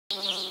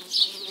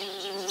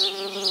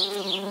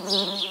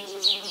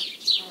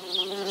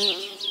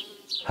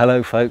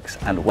Hello folks,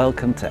 and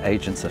welcome to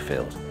Agents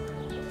Afield.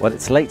 Well,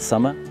 it's late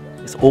summer,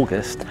 it's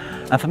August,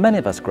 and for many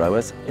of us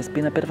growers it's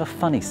been a bit of a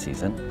funny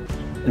season.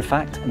 In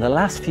fact, in the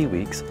last few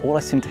weeks all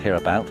I seem to hear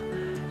about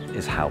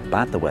is how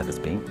bad the weather's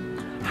been,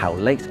 how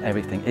late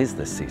everything is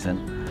this season,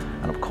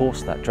 and of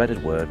course that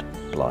dreaded word,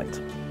 blight.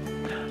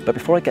 But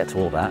before I get to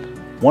all that,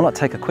 why not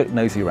take a quick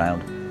nosy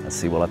round and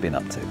see what I've been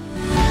up to.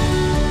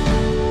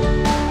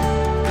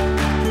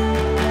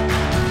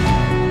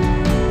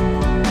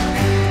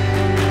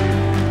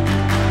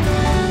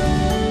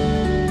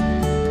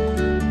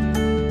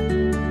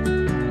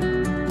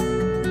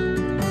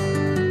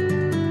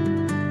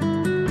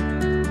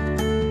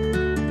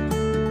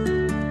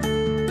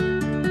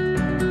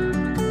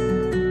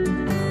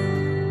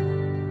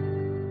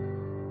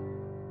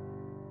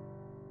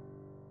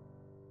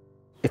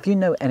 If you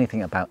know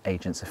anything about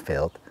Agents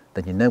Afield,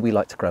 then you know we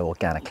like to grow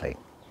organically.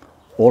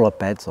 All our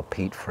beds are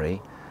peat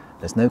free,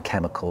 there's no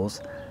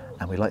chemicals,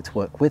 and we like to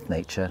work with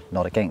nature,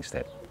 not against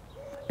it.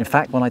 In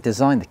fact, when I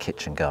designed the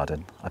kitchen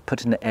garden, I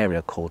put in an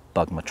area called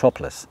Bug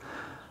Metropolis,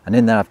 and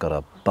in there I've got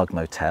a bug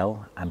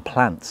motel and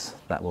plants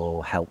that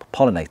will help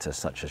pollinators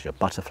such as your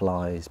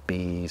butterflies,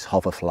 bees,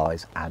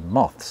 hoverflies and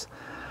moths.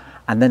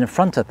 And then in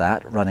front of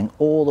that, running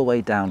all the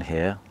way down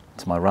here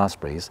to my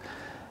raspberries,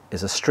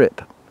 is a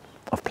strip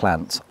of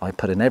plants I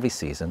put in every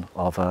season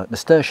of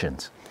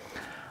nasturtiums,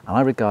 and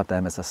I regard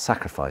them as a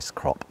sacrifice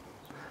crop.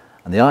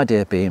 And the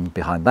idea being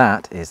behind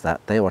that is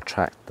that they will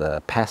attract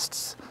the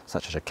pests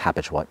such as a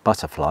cabbage white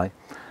butterfly,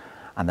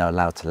 and they're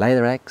allowed to lay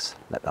their eggs,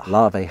 let the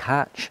larvae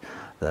hatch,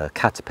 the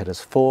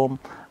caterpillars form,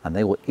 and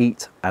they will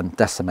eat and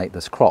decimate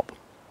this crop.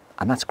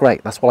 And that's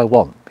great, that's what I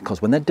want,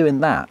 because when they're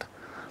doing that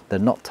they're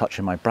not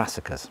touching my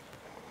brassicas,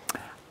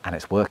 and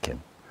it's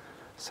working.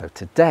 So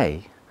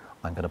today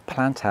I'm going to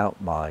plant out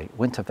my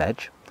winter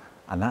veg,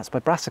 and that's my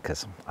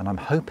brassicas, and I'm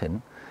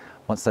hoping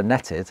once they're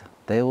netted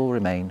they will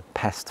remain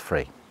pest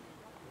free.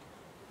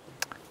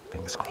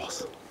 Fingers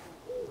crossed.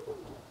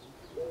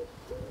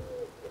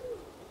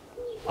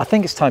 I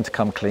think it's time to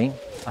come clean.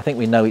 I think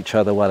we know each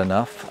other well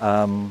enough.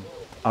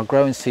 Our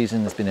growing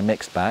season has been a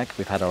mixed bag.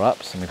 We've had our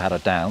ups and we've had our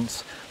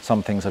downs.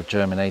 Some things have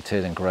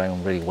germinated and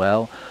grown really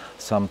well.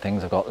 Some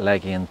things have got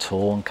leggy and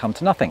tall and come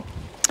to nothing.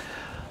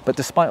 But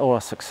despite all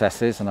our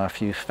successes and our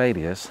few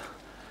failures,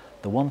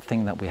 the one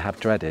thing that we have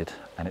dreaded,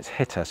 and it's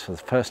hit us for the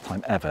first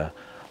time ever,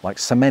 like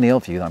so many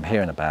of you that I'm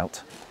hearing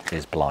about,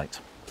 is blight.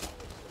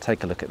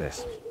 Take a look at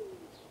this.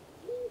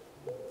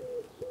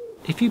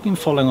 If you've been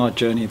following our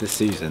journey this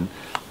season,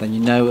 then you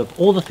know of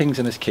all the things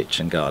in this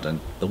kitchen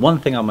garden, the one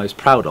thing I'm most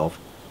proud of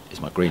is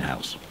my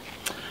greenhouse.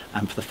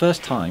 And for the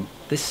first time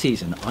this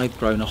season I've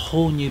grown a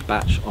whole new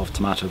batch of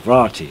tomato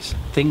varieties,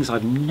 things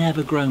I've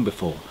never grown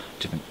before,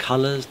 different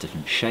colours,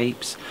 different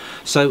shapes.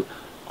 So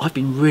I've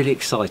been really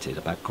excited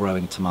about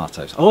growing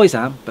tomatoes. I always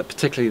am, but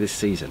particularly this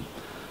season.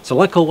 So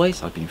like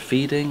always, I've been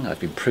feeding, I've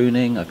been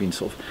pruning, I've been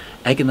sort of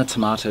egging the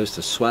tomatoes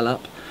to swell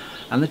up,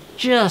 and they're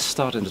just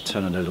starting to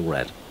turn a little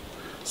red.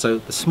 So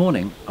this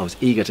morning I was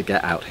eager to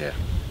get out here.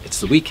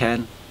 It's the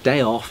weekend,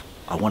 day off,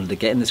 I wanted to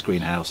get in this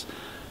greenhouse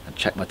and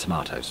check my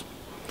tomatoes.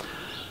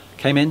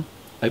 Came in,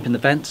 opened the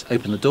vents,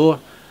 opened the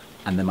door,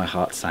 and then my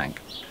heart sank.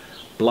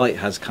 Blight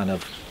has kind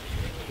of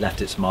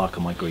left its mark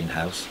on my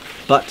greenhouse,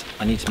 but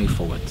I need to move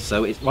forward.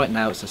 So right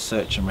now it's a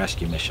search and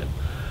rescue mission.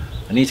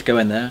 I need to go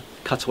in there,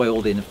 cut away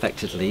all the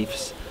infected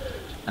leaves,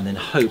 and then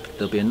hope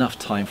there'll be enough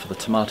time for the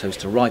tomatoes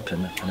to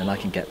ripen, and then I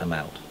can get them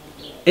out.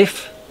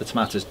 If the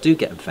tomatoes do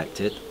get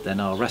infected, then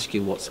I'll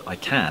rescue what I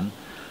can,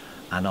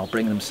 and I'll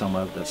bring them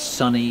somewhere that's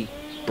sunny,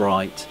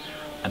 bright,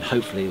 and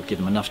hopefully it'll give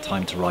them enough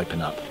time to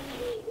ripen up.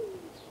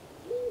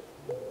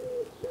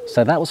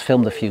 So that was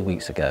filmed a few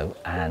weeks ago,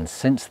 and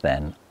since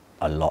then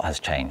a lot has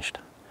changed.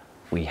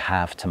 We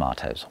have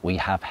tomatoes, we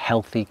have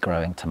healthy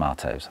growing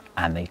tomatoes,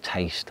 and they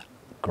taste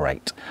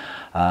great.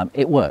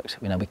 It worked.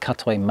 You know, we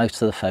cut away most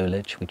of the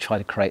foliage, we try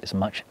to create as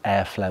much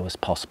airflow as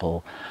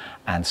possible,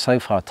 and so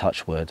far,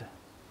 touch wood,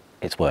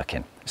 it's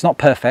working. It's not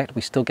perfect,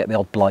 we still get the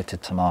odd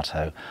blighted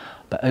tomato,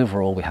 but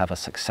overall we have a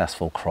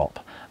successful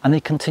crop, and they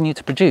continue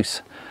to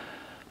produce.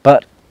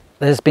 But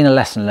there's been a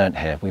lesson learnt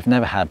here. We've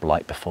never had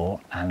blight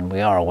before, and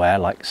we are aware,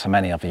 like so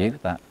many of you,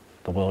 that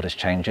the world is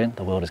changing,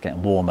 the world is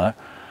getting warmer,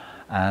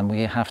 and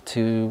we have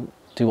to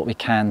do what we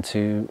can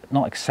to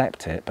not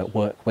accept it, but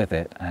work with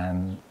it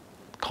and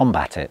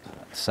combat it.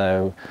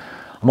 So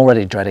I'm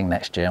already dreading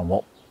next year and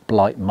what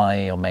blight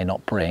may or may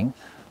not bring,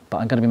 but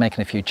I'm going to be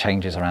making a few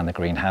changes around the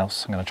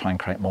greenhouse. I'm going to try and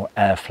create more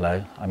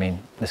airflow. I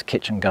mean, this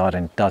kitchen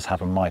garden does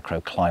have a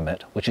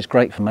microclimate, which is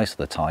great for most of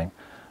the time,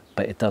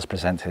 but it does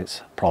present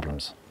its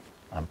problems,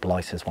 and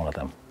blight is one of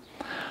them.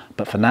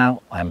 But for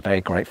now, I am very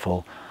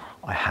grateful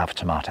I have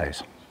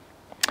tomatoes.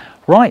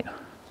 Right,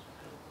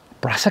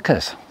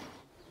 brassicas.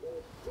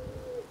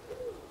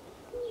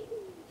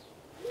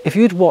 If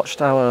you'd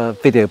watched our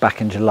video back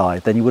in July,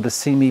 then you would have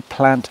seen me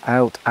plant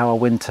out our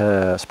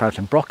winter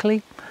sprouting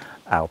broccoli,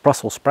 our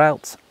Brussels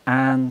sprouts,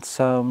 and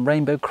some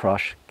Rainbow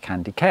Crush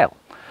candy kale.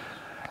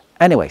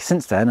 Anyway,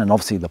 since then, and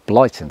obviously the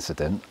blight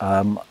incident,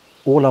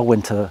 all our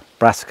winter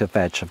brassica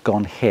veg have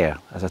gone here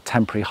as a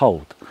temporary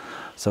hold.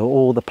 So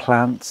all the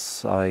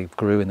plants I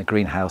grew in the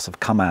greenhouse have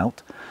come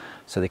out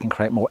so they can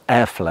create more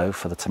airflow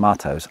for the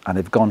tomatoes, and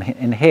they've gone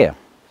in here.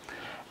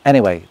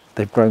 Anyway,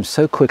 they've grown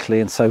so quickly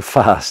and so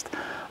fast,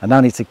 I now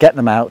need to get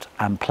them out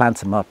and plant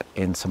them up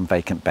in some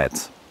vacant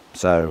beds.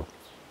 So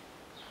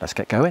let's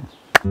get going.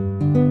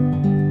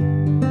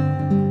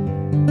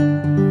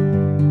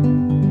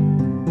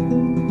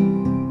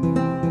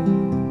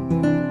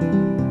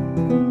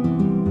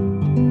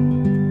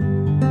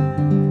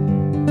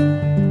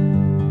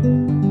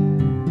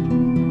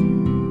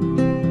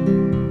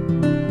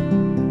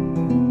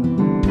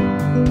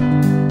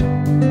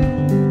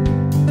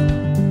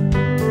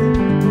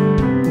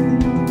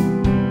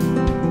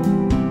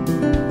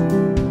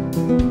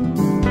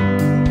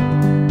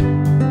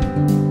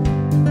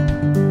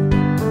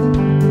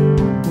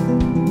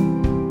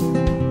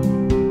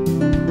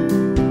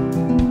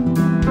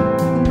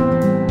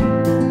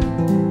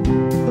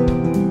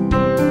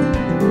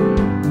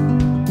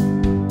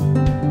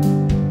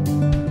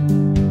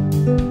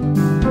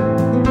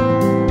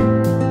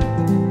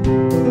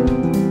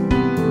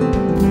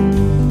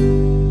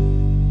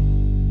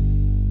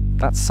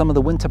 That's some of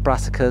the winter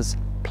brassicas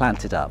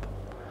planted up.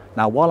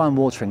 Now, while I'm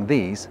watering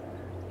these,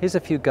 here's a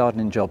few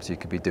gardening jobs you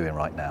could be doing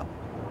right now.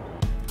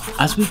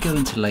 As we go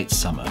into late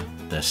summer,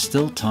 there's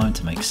still time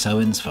to make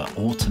sowings for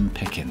autumn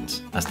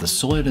pickings. As the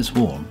soil is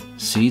warm,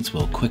 seeds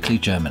will quickly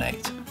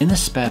germinate. In the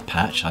spare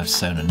patch, I've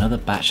sown another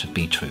batch of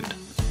beetroot.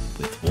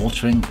 With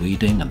watering,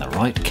 weeding and the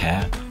right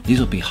care, these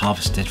will be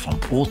harvested from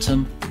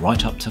autumn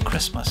right up to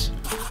Christmas.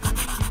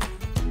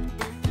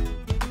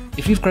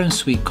 If you've grown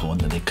sweet corn,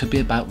 then they could be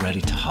about ready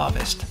to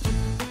harvest.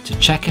 To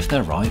check if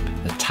they're ripe,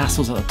 the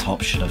tassels at the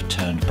top should have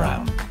turned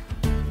brown.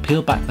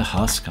 Peel back the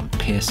husk and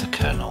pierce a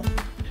kernel.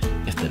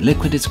 If the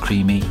liquid is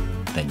creamy,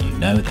 then you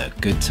know they're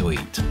good to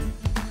eat.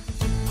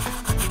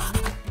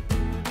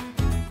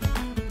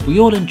 We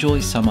all enjoy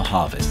summer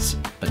harvests,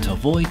 but to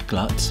avoid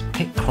gluts,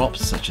 pick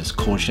crops such as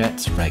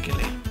courgettes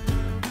regularly.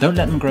 Don't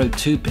let them grow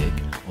too big,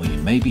 or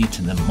you may be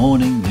eating them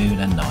morning, noon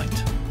and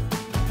night.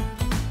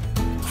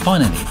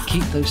 Finally,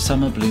 keep those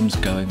summer blooms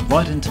going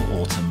right into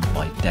autumn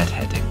by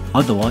deadheading.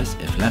 Otherwise,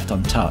 if left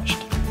untouched,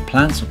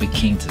 plants will be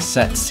keen to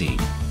set seed,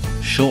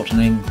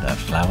 shortening their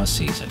flower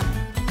season.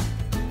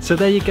 So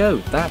there you go,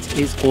 that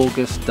is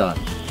August done.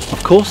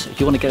 Of course, if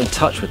you want to get in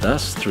touch with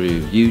us through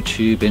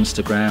YouTube,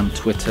 Instagram,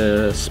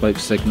 Twitter, smoke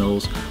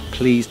signals,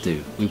 please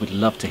do. We would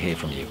love to hear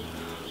from you.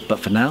 But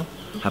for now,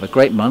 have a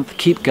great month,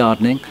 keep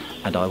gardening,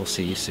 and I will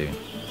see you soon.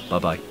 Bye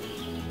bye.